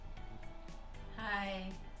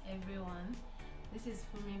everyone. This is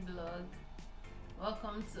Fumi Blog.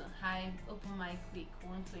 Welcome to HIVE Open Mic Week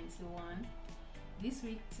 121. This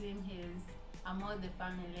week's theme is Amor the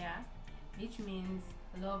Familia, which means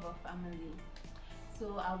love of family.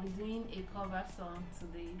 So I'll be doing a cover song to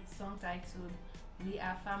the song titled We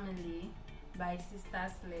Are Family by Sister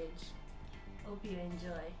Sledge. Hope you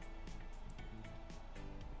enjoy.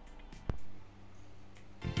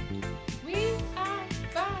 We are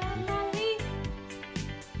family.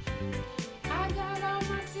 I got all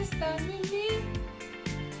my sisters with me.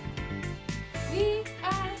 We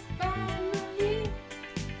are family.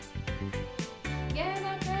 Get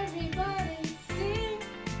up, everybody, sing.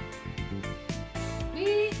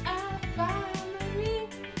 We are family.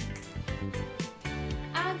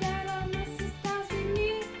 I got all my sisters with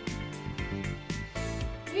me.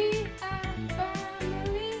 We are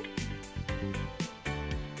family.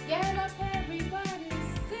 Get up, everybody,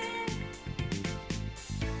 sing.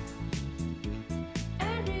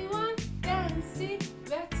 Everyone can see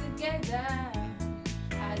we're together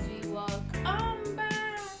as we walk on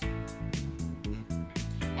by,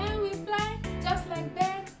 and we fly just like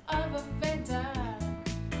birds of a feather.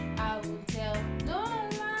 I will tell no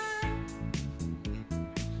lie.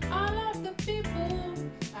 All of the people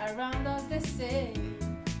around us, they say,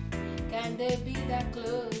 can they be that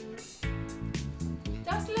close?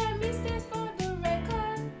 Just let me state for the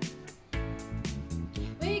record,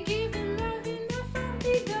 we give them love in the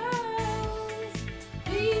family goes.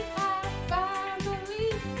 We are family.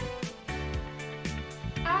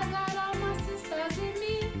 I got all my sisters with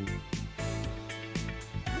me.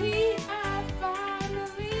 We are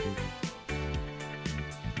family.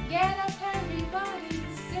 Get up, everybody,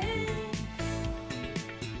 sing.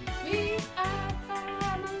 We are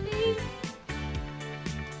family.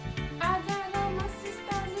 I got all my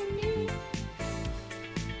sisters with me.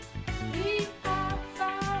 We are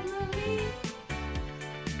family.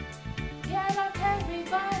 Get up,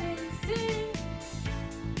 everybody, sing.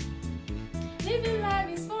 Living life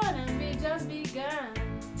is fun and we just begun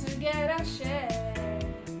to get a share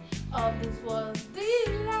of this world's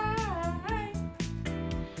delight.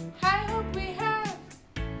 I hope we have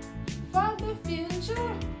for the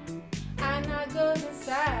future and our golden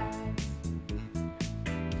size.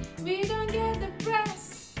 We don't get the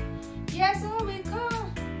press, yes, all we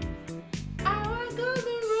call our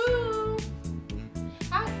golden rule.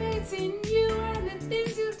 Our faith in you and the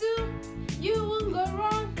things you do, you won't go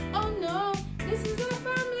wrong. Oh no, this is a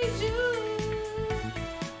family jewel.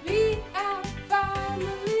 We are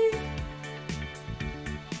family.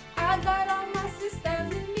 I got all my sisters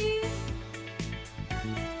with me.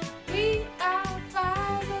 We are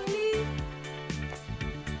family.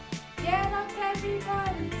 Get up,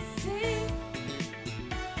 everybody, sing.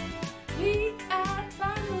 We are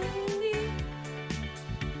family.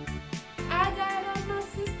 I got all my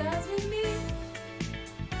sisters with me.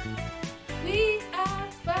 We are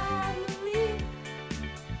family.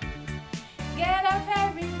 Get up,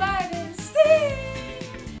 everybody, sing.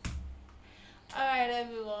 Alright,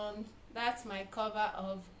 everyone, that's my cover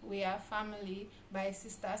of We Are Family by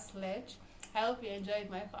Sister Sledge. I hope you enjoyed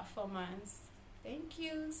my performance. Thank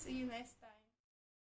you. See you next time.